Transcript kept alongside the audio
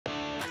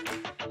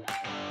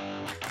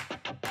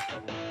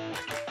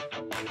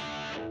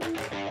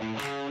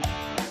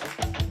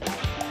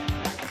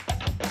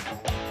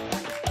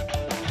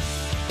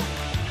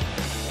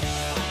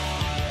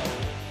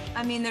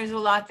mean, there's a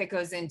lot that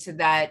goes into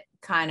that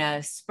kind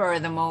of spur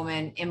of the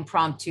moment,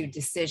 impromptu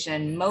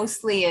decision.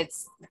 Mostly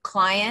it's the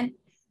client,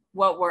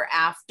 what we're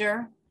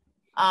after.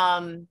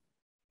 As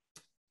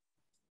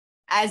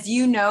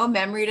you know,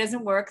 memory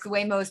doesn't work the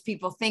way most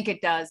people think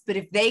it does. But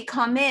if they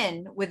come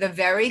in with a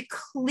very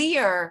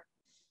clear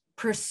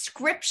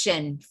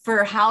prescription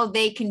for how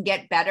they can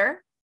get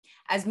better,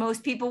 as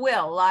most people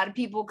will, a lot of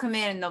people come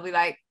in and they'll be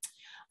like,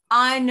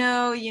 I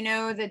know,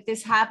 that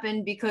this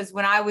happened because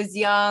when I was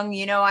young,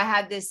 I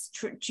had this,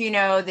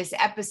 this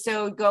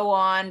episode go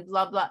on,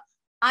 blah, blah.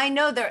 I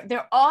know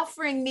they're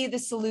offering me the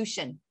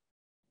solution,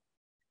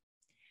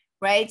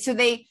 right?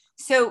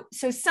 So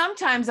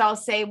sometimes I'll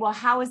say, well,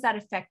 how is that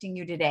affecting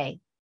you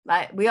today?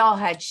 Like we all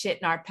had shit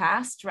in our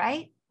past,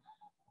 right?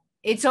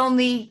 It's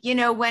only,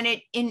 when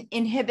it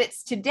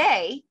inhibits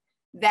today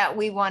that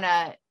we want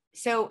to.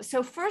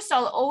 So first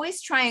I'll always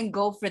try and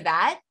go for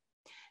that,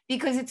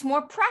 because it's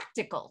more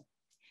practical,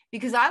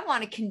 because I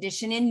want to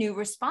condition in new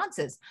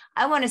responses.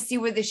 I want to see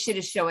where this shit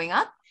is showing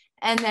up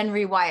and then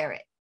rewire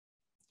it.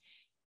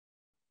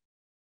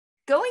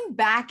 Going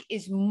back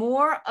is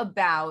more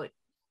about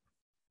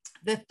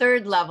the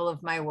third level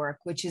of my work,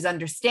 which is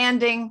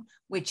understanding,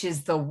 which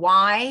is the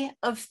why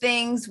of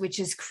things, which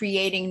is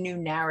creating new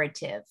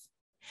narrative.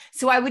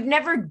 So I would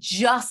never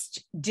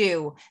just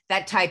do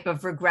that type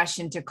of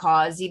regression to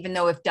cause, even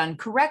though if done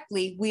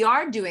correctly, we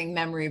are doing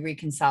memory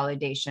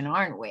reconsolidation,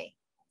 aren't we?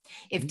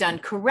 If done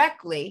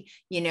correctly,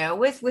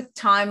 with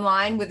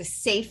timeline, with a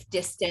safe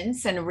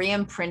distance and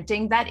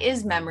re-imprinting, that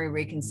is memory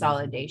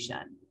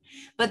reconsolidation.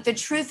 But the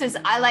truth is,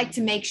 I like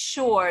to make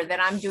sure that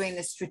I'm doing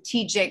the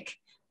strategic,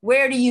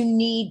 where do you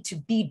need to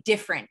be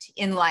different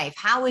in life?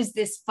 How is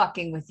this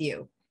fucking with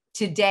you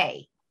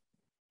today?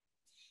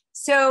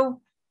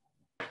 So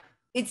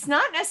it's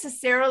not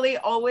necessarily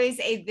always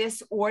a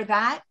this or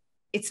that.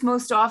 It's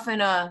most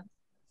often a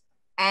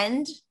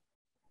and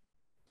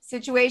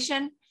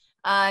situation,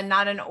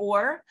 not an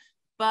or,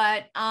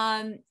 but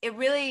it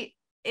really,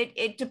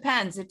 it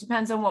depends. It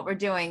depends on what we're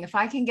doing. If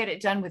I can get it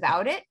done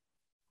without it,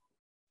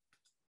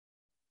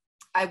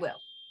 I will.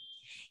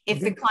 If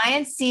the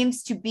client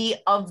seems to be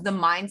of the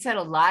mindset,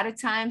 a lot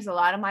of times, a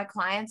lot of my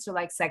clients are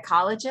like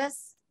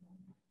psychologists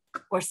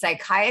or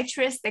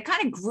psychiatrists. They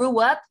kind of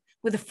grew up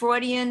with a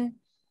Freudian,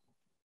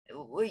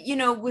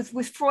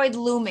 with Freud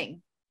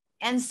looming.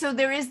 And so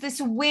there is this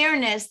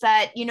awareness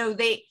that,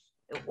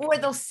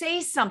 they'll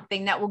say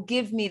something that will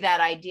give me that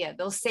idea.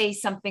 They'll say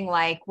something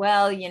like,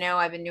 well,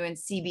 I've been doing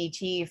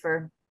CBT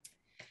for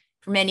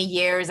many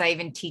years. I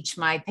even teach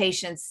my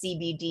patients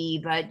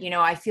CBD, but,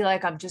 I feel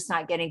like I'm just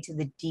not getting to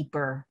the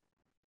deeper.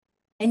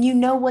 And you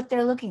know what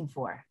they're looking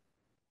for.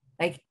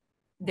 Like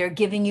they're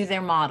giving you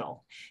their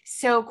model.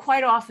 So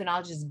quite often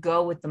I'll just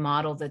go with the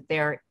model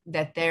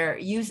that they're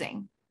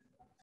using.